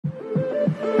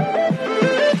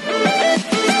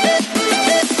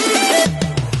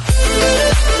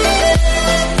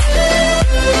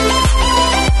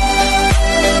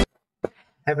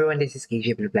Everyone, this is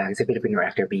KJ Vlogs, a Filipino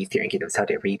actor based here in Kingdom,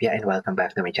 Saudi Arabia, and welcome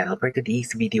back to my channel. For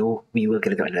today's video, we will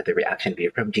gonna do another reaction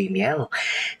video from Marielle.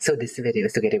 So this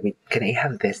video is together with Can I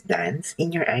Have This Dance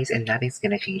in Your Eyes and Nothing's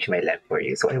Gonna Change My Life for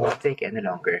You. So I won't take any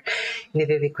longer.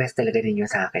 Nire-request talaga ninyo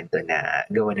sa akin to na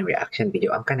gawa ng reaction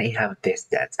video ang Can I Have This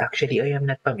Dance. Actually, I am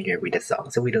not familiar with the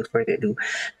song. So without further ado,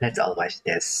 let's all watch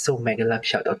this. So mega love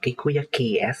shoutout kay Kuya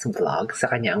KS Vlog sa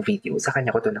kanya ang video. Sa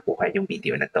kanya ko to nakuha yung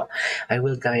video na to. I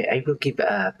will give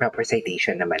proper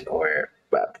citation naman or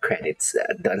credits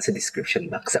doon sa description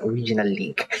box sa original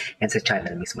link and sa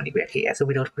channel mismo ni Kuya KS. So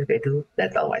without further ado,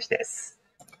 let's all watch this.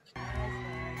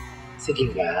 Sige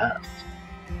nga.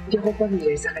 Hindi ako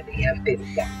familiar sa kanya Have This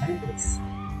Dance.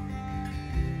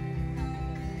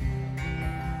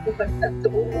 Bukan na to.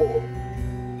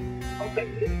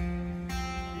 Okay.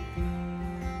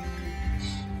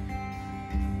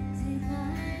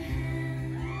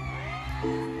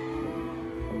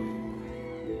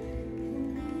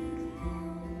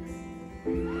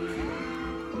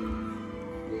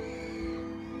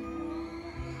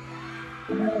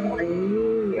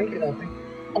 Ay, grabe.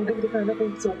 Ang ganda ka na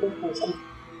kung sobrang focus.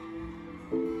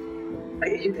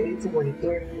 Ay, ayun na yun sa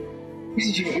monitor.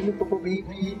 Si JM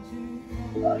nagpapababy.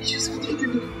 Ay, siya sa dito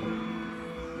na.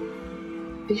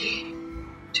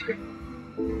 Tsaka.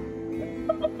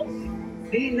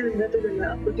 Ay,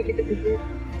 natulala ako. Tikita dito.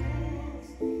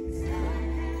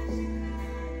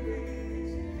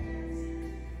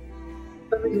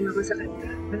 Pamilya ako sa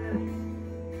kanta.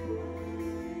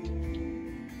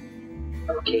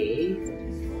 Okay.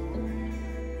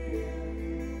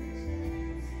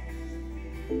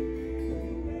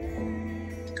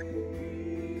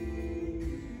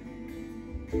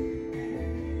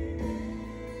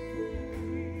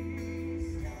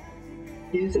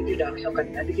 Yun sa introduction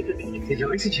kanina, di kita tingin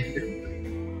sila. Ay, si JM.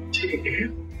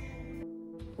 JM?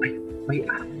 Ay, may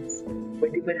ads.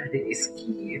 Pwede ba natin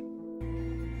i-skip?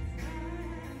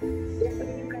 Yan pa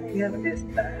rin yung Can I Have This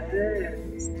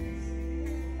Dance.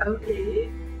 Okay.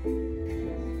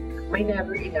 May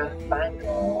never enough pa,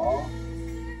 no?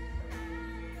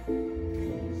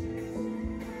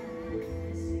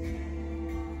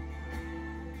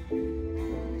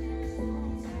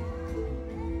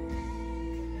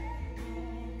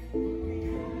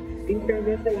 In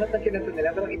fairness sa lahat ng kinato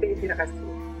nila, parang ito yung pinakasu.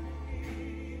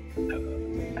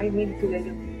 I mean, sila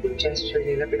yung gesture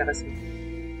nila pinakasu.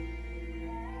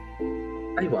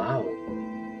 Ay, wow!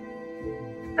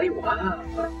 Ay, wow!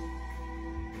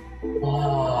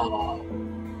 Wow!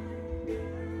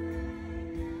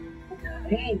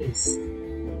 Nice!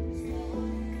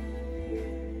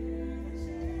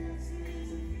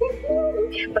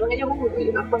 Parang ganyan mo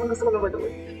movie. Parang gusto ko naman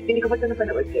doon. Hindi ko pa ito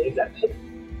napanood guys, actually.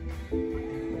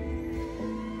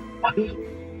 Abi!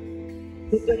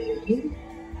 Ito yun?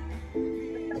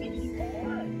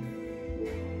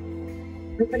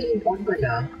 Nagpaliin-on ba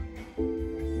lang?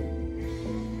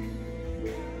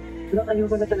 Parang ayaw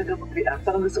ko na talaga mag-react.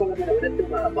 Parang gusto ko na manood at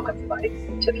tumabakat sa mic.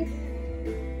 Check it.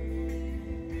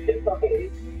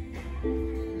 Okay.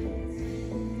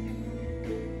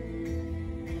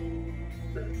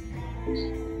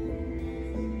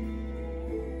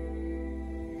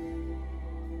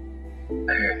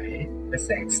 Alright,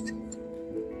 what's next?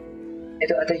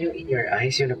 Ito ata yung In Your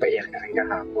Eyes, yung napaiyak na aking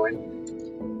kahapon.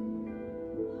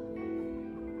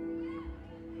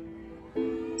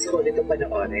 So, dito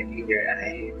panoorin, In Your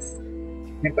Eyes.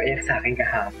 Nagpaiyak sa akin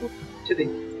kahapon. Actually,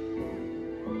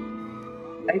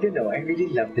 I don't know, I really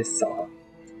love this song.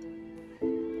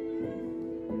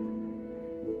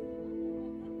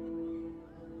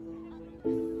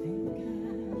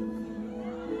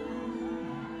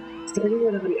 Sorry,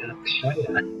 walang reaction.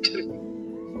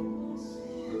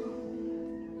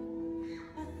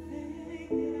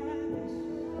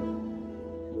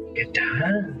 Ganda.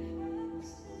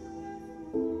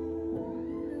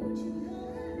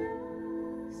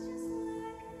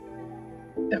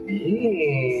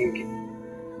 Lamig.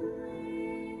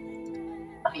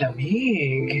 Ang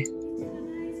lamig.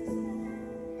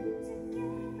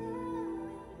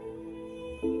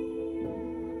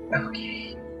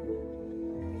 Okay.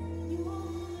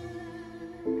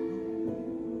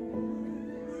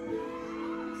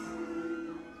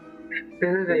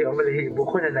 Pero ngayon, malahibo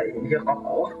ko na naiiyak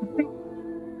ako.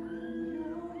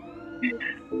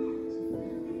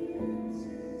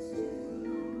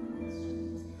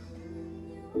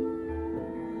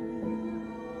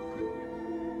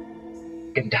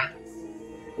 Ganda.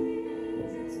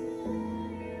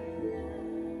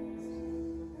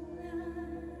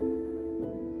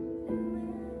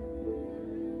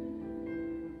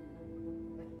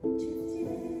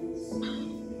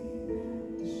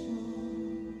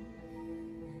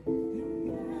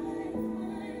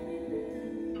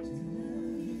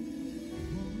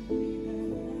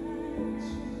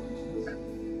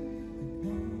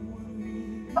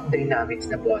 dynamics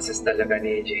na boses talaga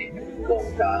ni Jane.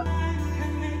 Bongga.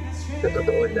 Sa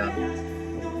totoo lang.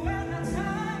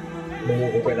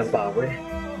 Bumubuga ng power.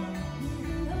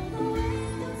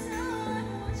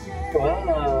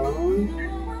 Wow!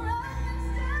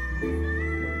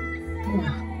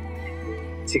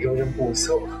 Sigaw ng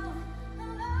puso.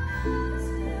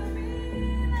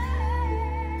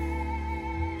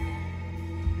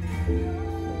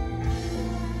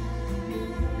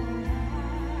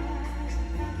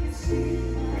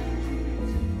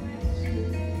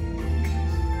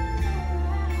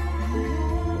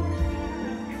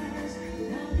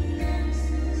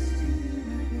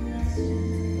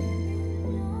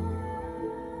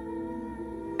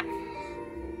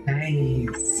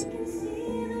 Nice.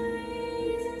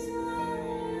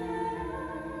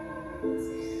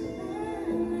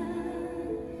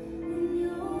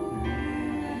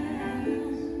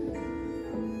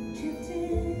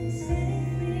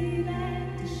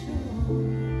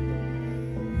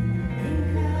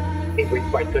 Favorite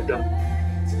part ko to.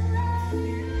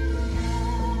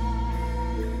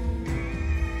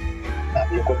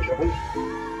 Love yung control.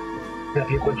 Love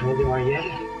yung control ni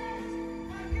Marielle.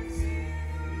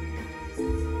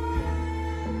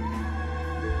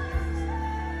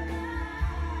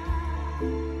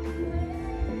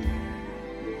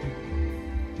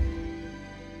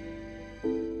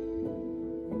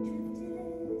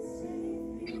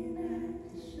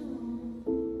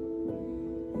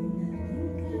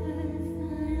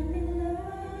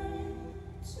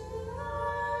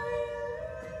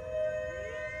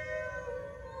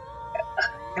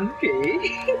 Okay.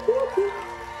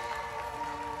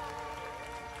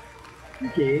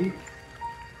 Okay.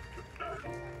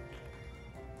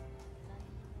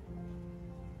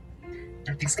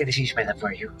 Nothing's gonna change my love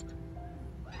for you.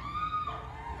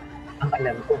 Ang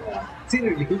alam ko ha. Sino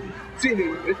yun? Sino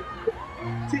yun?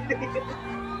 Sino yun?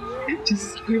 Diyos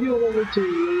ko yung mga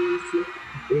Chinese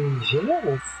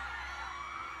angels.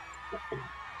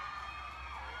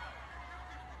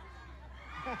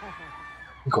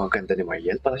 Ang ganda ni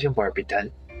Marielle. Para siyang Barbie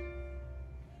doll.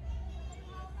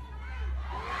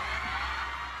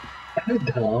 Ano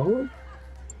daw?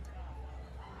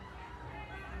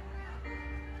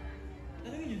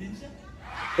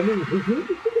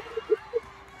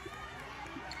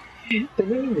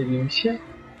 Tanongin niyo din siya.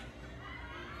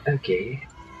 Okay.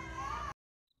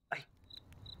 Ay.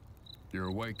 You're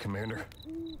awake, Commander.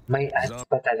 May ads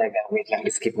pa talaga. Wait lang,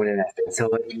 skip muna natin.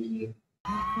 Sorry.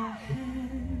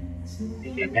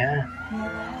 Sige na.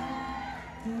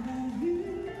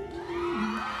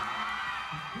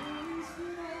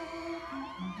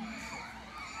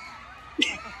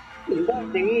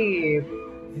 Bakit?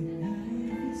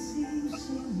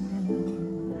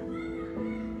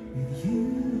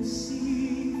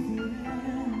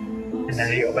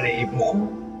 Nalayo pa na ibo ko.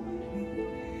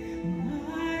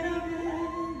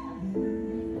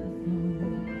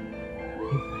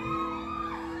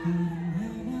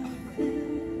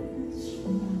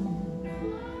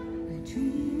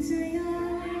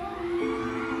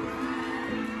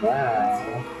 Wow.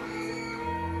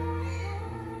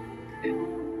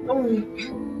 Oh.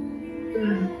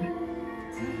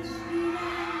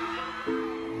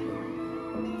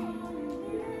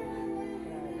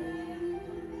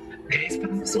 Guys,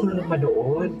 parang gusto ko lang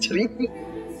manood. Charing.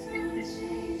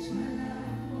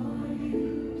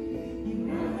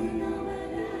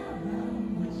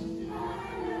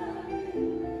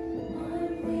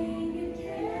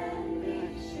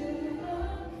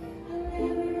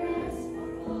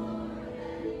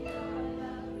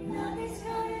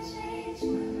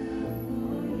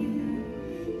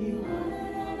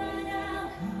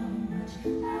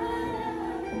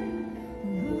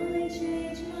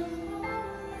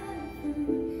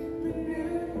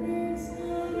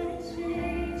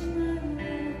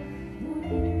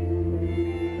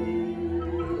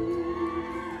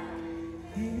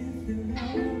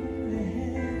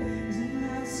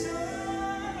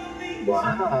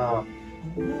 Wow.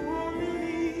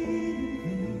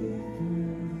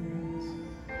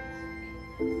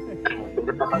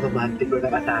 Napaka-romantic ko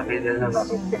ng atake na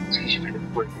napaka-engagement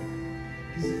po.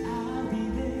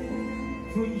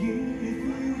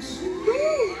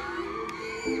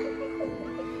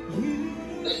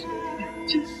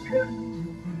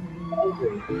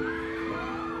 Okay.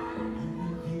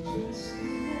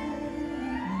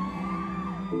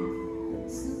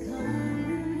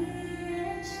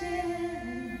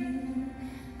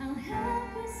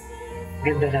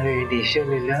 Ganda ng edition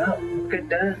nila. Ang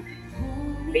ganda.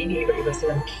 May iniiba-iba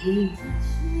silang key.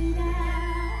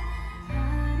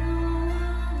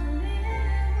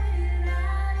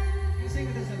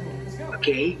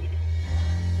 Okay.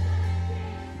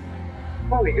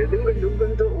 Oh my God, ang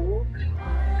ganda, oh.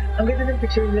 Ang ganda ng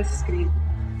picture nila sa screen.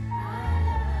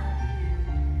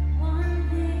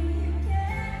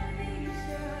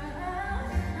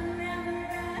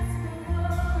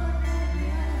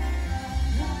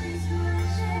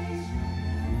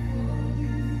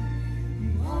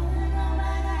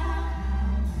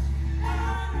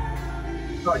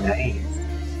 Oh, nice.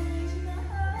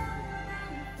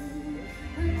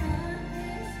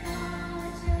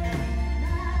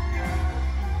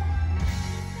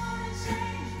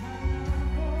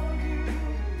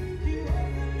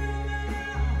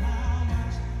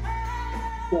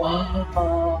 Wow!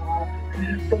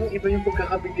 Parang iba yung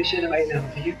pagkakabigay siya ng I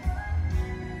love you.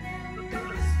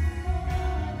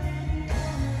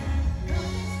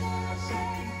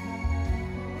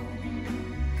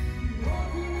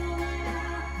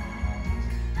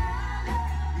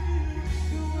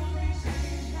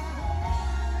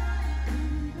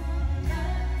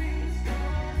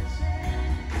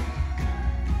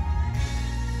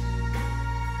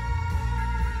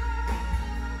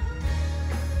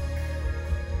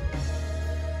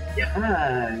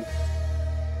 Yan.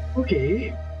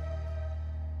 Okay.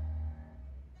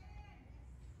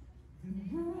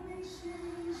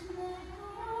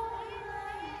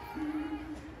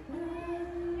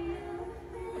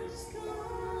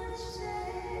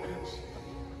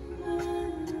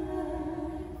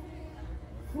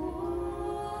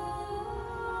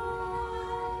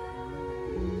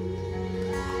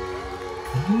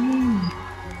 Hmm.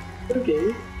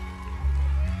 Okay.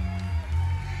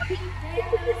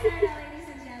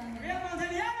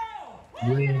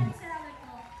 Yeah.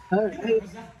 Alright.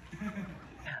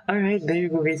 Alright, there you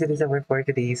go guys. It is our for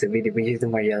today's video, which is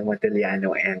Marielle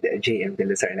Monteliano and JM De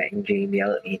Luzarna and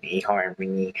JML in a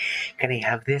harmony. Can I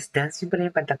have this dance? Yung pala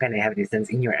yung kantang Can I Have This Dance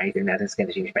in Your Eyes and Nothing's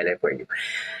Gonna Change My Life For You.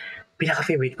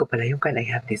 Pinaka-favorite ko pala yung Can I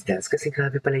Have This Dance kasi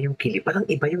grabe pala yung kili. Parang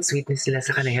iba yung sweetness nila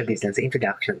sa Can I Have This Dance sa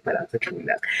introduction pa lang sa true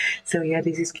lang. So yeah,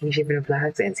 this is King Shipping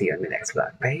Vlogs and see you on the next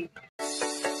vlog. Bye!